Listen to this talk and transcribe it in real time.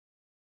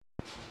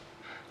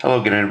Hello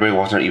again, everybody.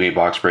 Watching our eBay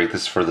box break.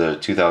 This is for the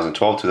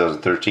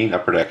 2012-2013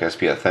 Upper Deck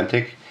SP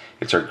Authentic.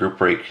 It's our group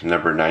break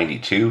number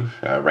 92.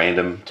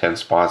 Random, 10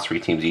 spots,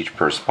 3 teams each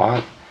per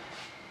spot.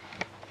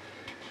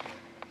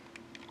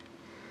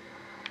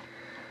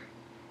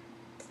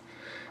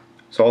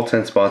 So all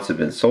 10 spots have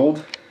been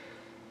sold.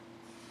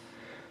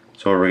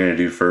 So what we're going to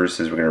do first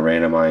is we're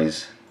going to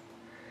randomize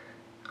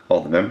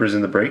all the members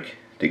in the break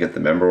to get the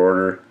member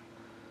order.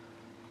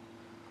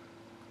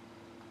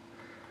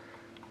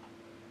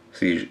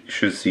 So you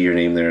should see your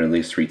name there at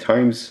least 3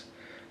 times.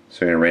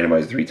 So we're going to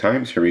randomize 3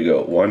 times. Here we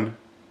go. 1,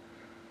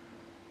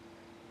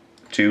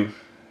 2,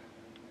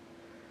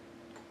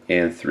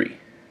 and 3.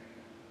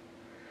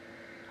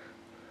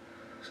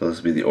 So this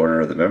will be the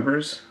order of the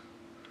members.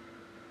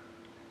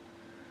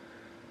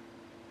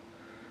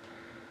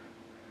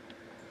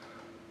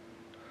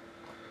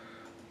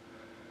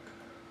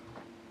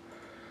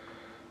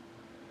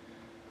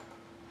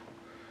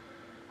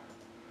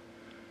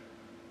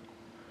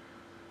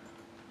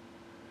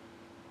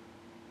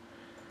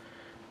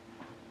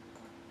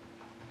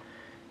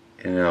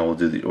 And now we'll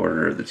do the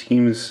order of the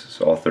teams.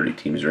 So all 30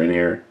 teams are in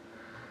here.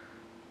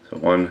 So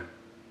 1,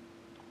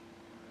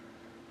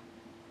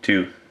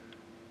 2,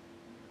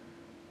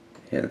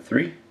 and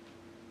 3.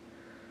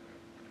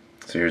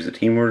 So here's the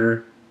team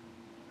order.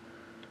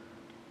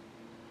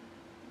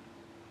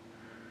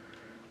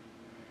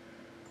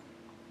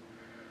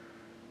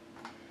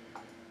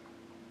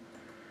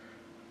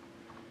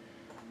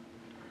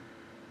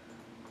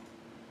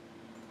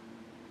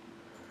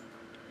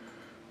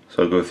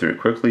 So I'll go through it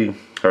quickly.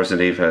 Carson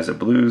Dave has the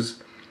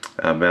Blues.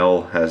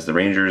 Mel has the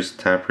Rangers.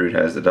 Taproot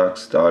has the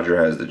Ducks.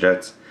 Dodger has the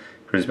Jets.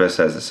 Bruins Best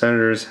has the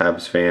Senators.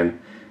 Habs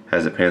Fan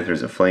has the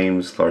Panthers and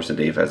Flames. Larson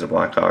Dave has the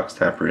Blackhawks.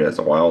 Taproot has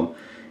the Wild.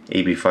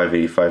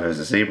 AB585 has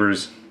the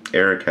Sabres.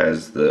 Eric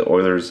has the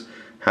Oilers.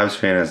 Habs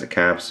Fan has the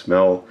Caps.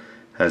 Mel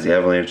has the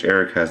Avalanche.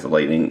 Eric has the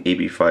Lightning.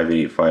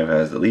 AB585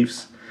 has the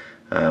Leafs.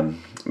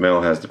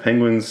 Mel has the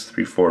Penguins.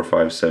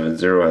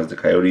 34570 has the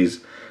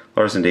Coyotes.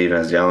 Larson Dave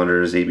has the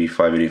Islanders.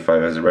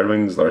 AB585 has the Red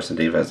Wings. Larson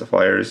Dave has the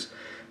Flyers.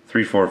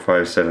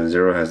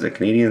 34570 has the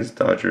Canadiens.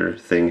 Dodger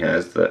Thing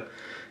has the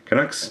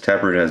Canucks.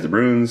 Taproot has the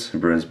Bruins.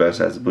 Bruins Best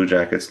has the Blue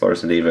Jackets.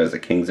 Larson Dave has the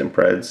Kings and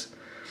Preds.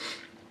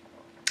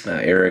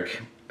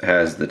 Eric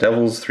has the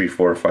Devils.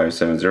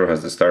 34570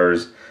 has the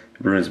Stars.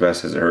 Bruins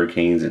Best has the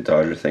Hurricanes. And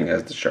Dodger Thing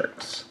has the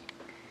Sharks.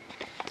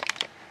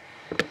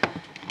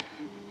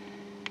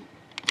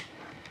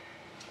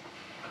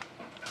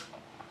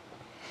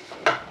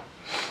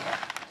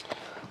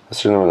 The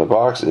serial number on the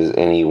box is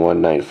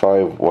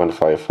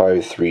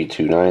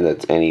NE1951555329.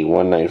 That's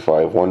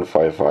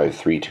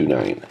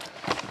NE1951555329.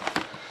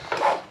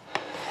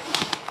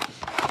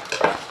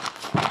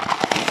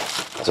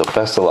 So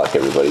best of luck,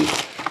 everybody.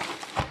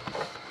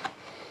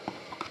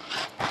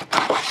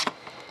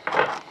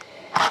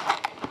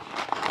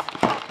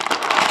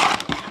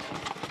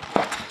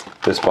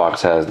 This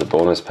box has the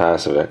bonus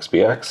pass of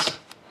XPX.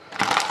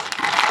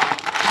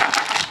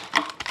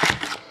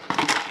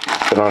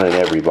 But not in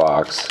every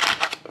box,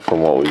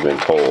 from what we've been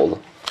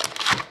told.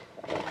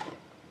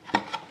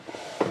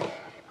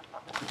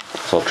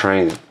 So I'll try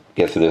and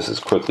get through this as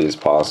quickly as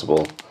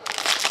possible.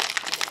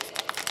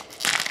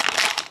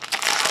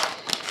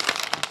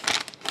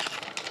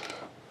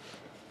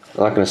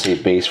 I'm not going to say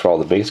base for all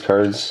the base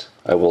cards.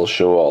 I will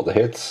show all the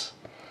hits.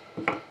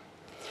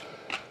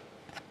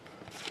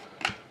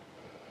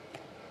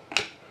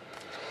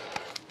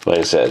 Like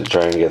I said,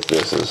 trying to get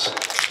through this as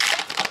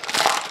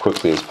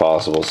quickly as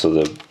possible so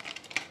the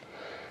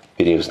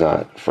video's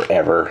not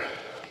forever.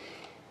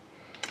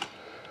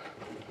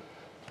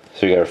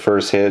 So we got our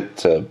first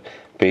hit,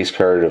 base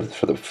card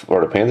for the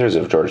Florida Panthers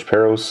of George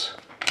Parros.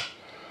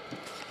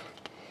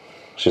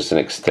 It's just an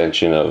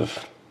extension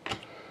of,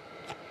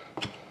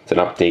 it's an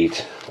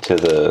update to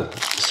the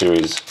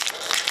Series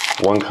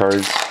 1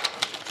 cards.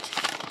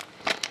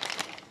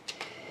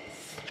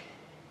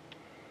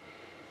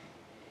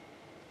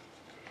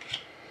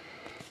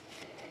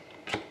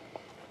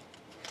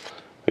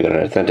 We got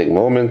an Authentic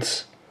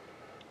Moments.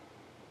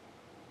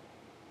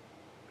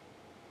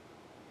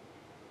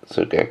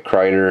 So we got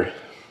Kreider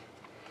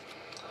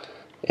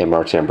and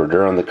Martin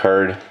Brodeur on the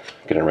card.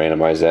 Gonna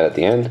randomize that at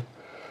the end.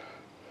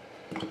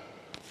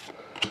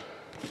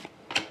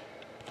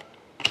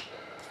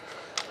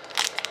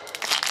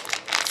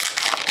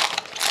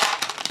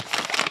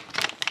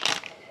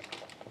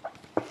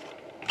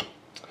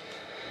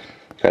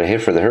 Got a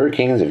hit for the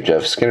Hurricanes of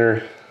Jeff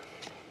Skinner.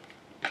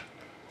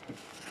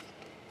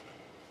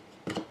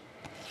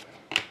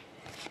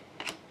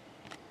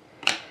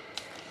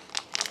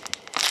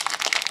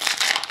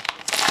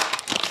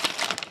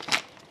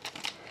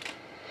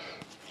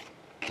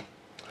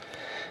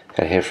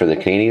 Got a hit for the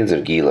Canadiens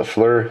of Guy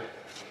Lafleur.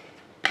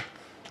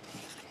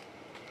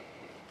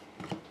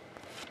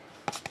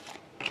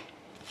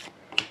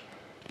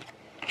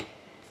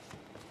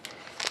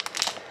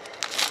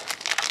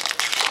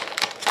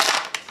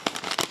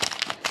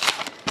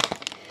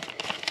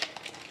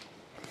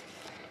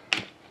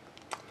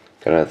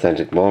 Got an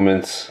Authentic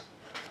Moments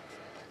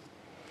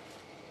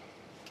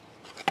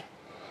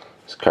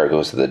Card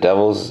goes to the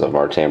Devils of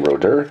Martin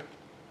Brodeur.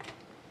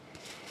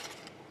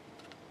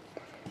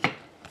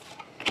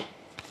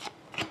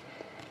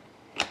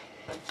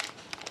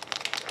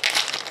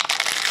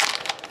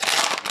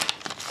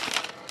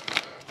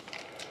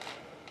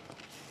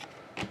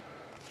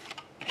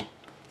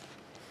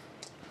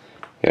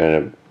 And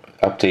an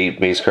update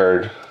base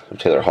card of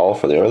Taylor Hall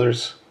for the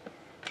Oilers.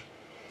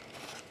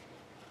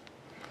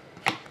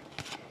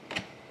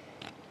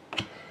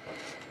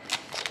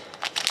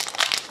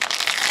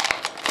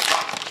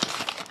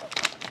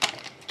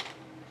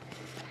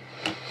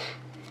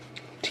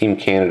 Team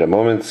Canada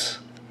moments.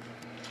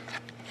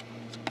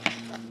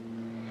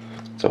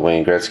 So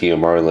Wayne Gretzky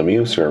and Mario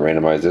Lemieux. So we're going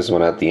to randomize this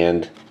one at the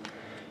end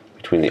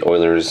between the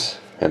Oilers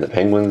and the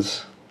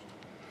Penguins.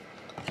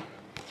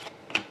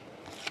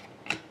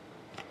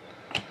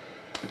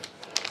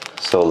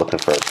 Still looking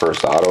for our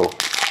first auto.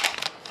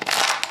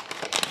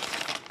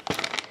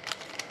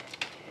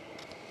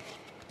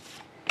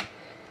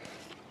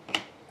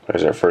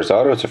 There's our first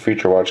auto. It's a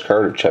Future Watch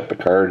card of Chet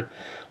Picard,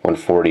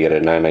 140 out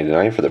of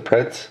 999 for the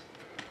Preds.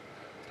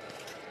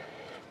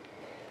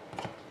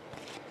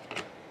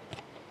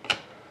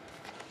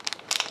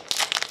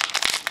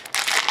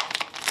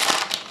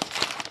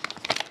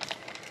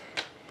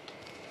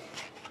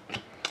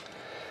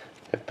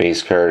 A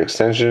base card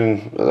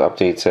extension, the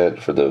update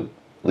set for the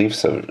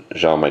Leafs of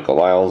Jean-Michel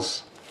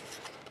Liles.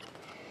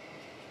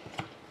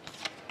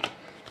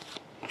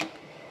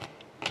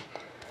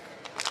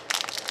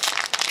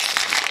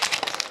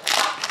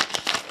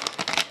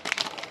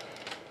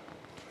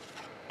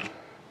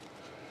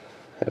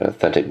 An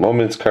Authentic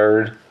Moments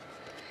card.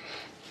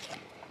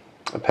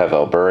 A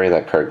Pavel Bure,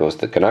 that card goes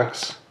to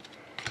Canucks.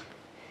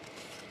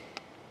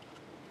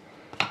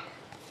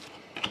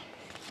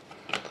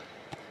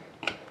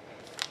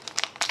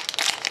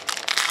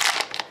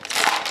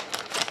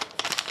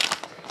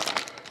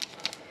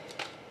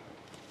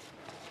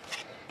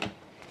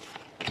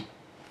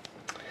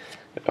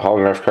 A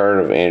holograph card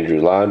of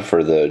Andrew Ladd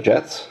for the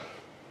Jets.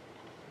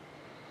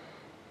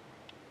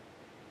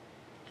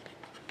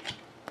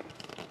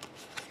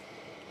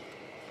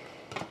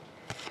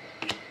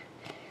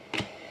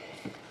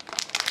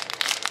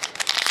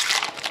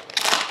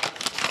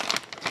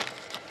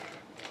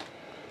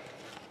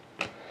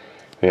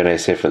 We got a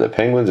nice hit for the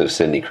Penguins of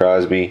Sidney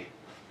Crosby.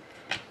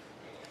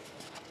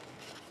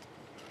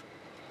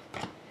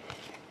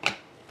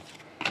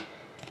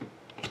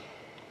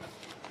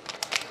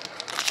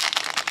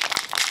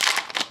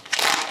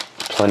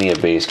 Plenty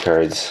of base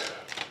cards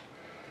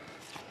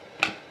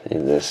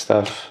in this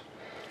stuff.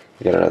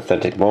 We got an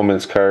Authentic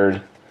Moments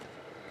card.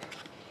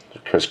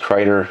 Chris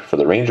Kreider for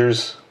the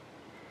Rangers.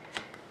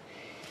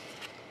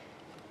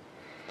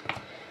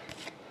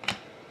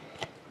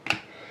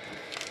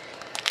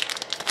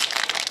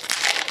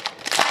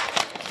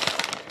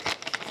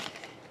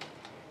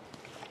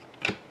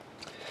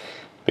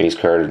 Base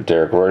card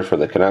Derek Roy for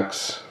the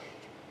Canucks.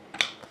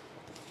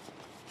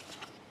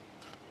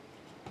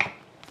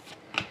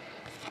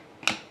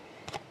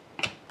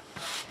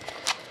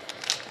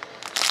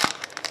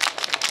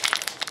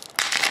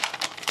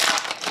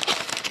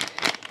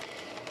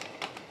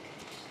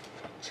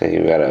 So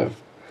you got a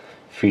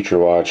Future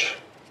Watch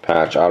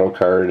patch auto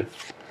card.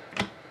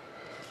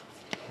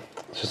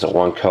 It's just a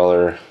one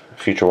color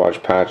Future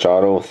Watch patch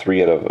auto,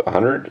 3 out of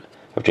 100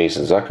 of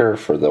Jason Zucker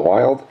for the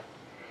Wild.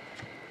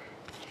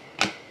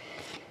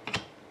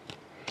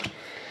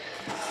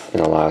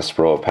 In the last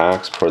row of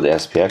packs for the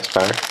SPX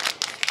pack.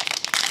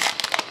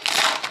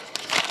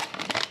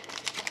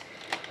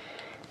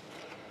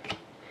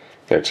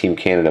 Got our Team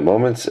Canada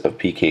moments of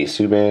PK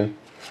Subban.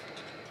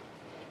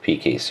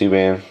 PK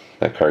Subban.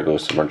 That card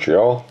goes to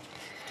Montreal.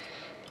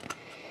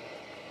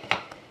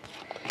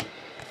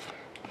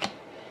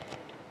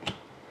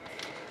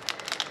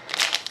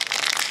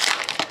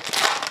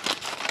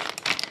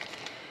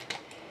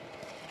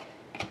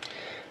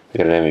 We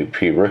got an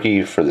MVP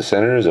rookie for the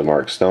Senators of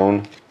Mark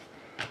Stone.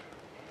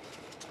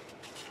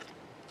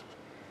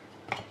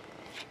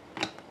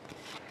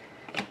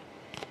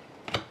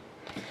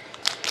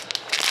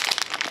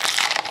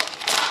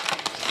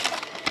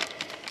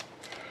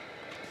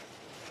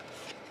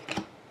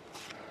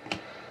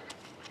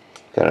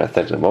 Got an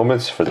Authentic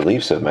Moments for the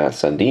Leafs of Matt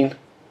Sundin.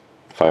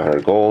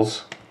 500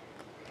 goals.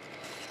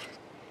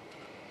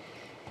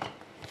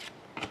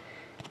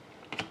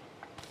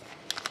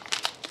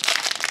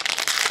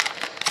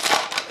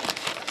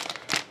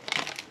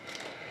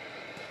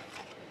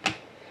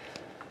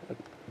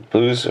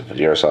 Blues of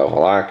Yaroslav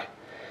Halak.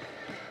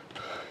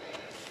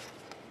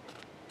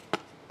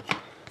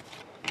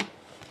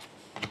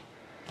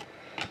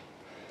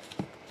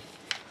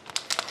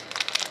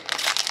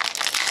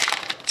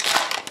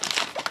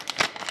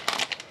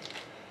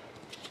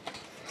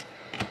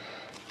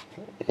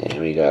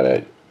 And we got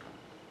a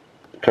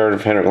card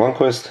of Henrik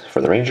Lundqvist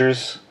for the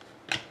Rangers.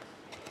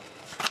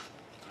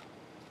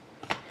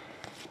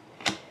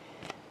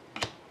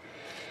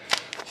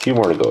 A few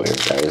more to go here,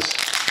 guys.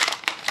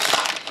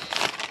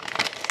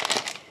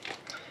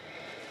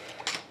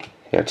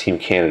 Got Team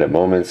Canada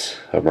moments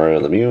of Mario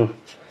Lemieux.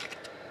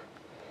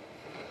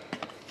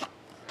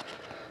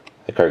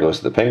 That card goes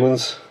to the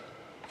Penguins.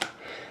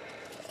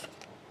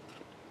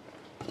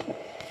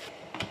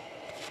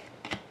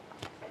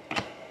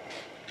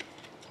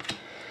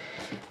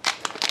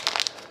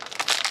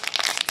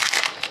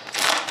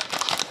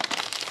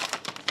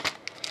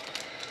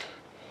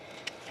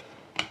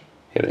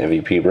 Get an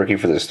MVP rookie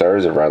for the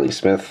Stars of Riley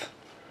Smith.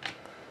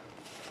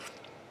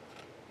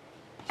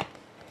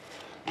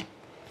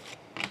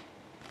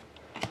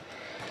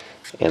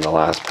 And the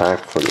last pack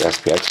for the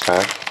SPX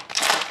pack.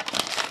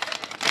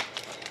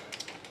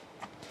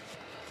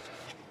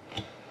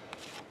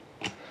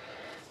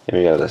 And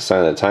we got the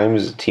Sign of the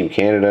Times, Team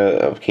Canada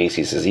of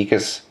Casey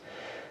Cizikas.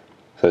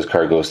 So this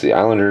card goes to the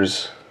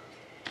Islanders.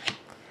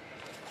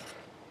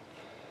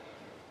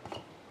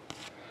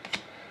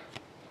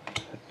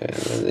 And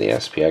then the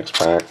SPX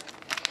pack.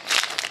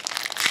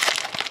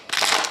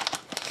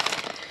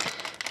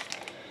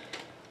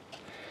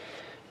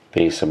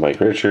 Base of Mike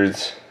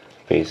Richards.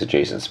 Base of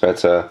Jason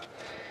Spezza.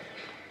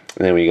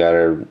 And then we got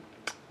our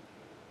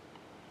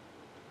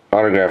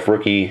autograph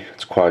rookie.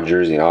 It's quad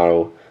jersey and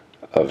auto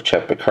of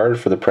Chet Picard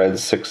for the Preds,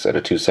 6 out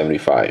of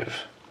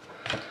 275.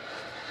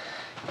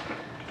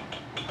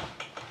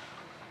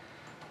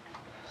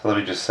 So let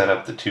me just set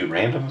up the two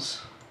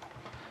randoms.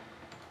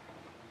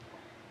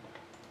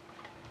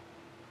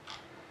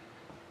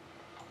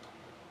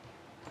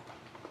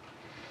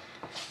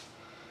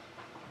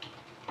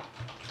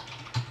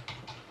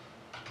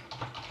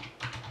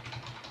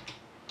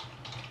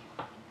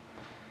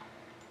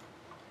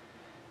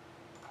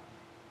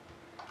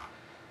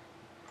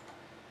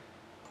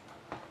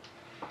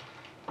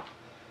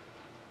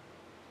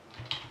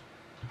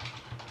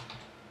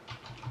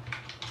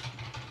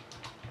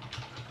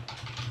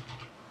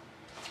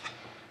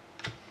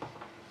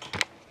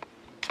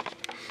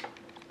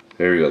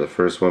 There we go, the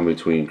first one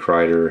between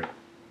Kreider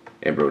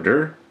and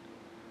Brodeur.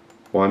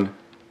 1,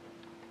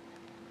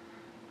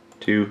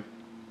 2,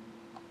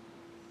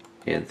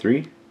 and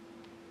 3.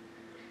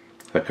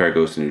 That card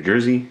goes to New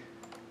Jersey.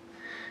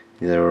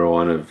 The other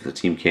one of the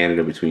Team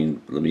Canada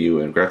between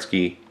Lemieux and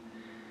Gretzky.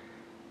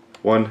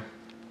 1,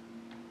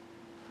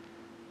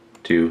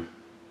 2,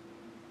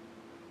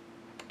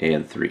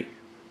 and 3.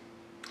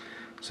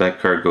 So that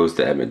card goes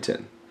to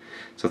Edmonton.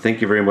 So thank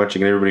you very much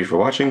again, everybody, for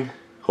watching.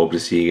 Hope to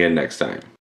see you again next time.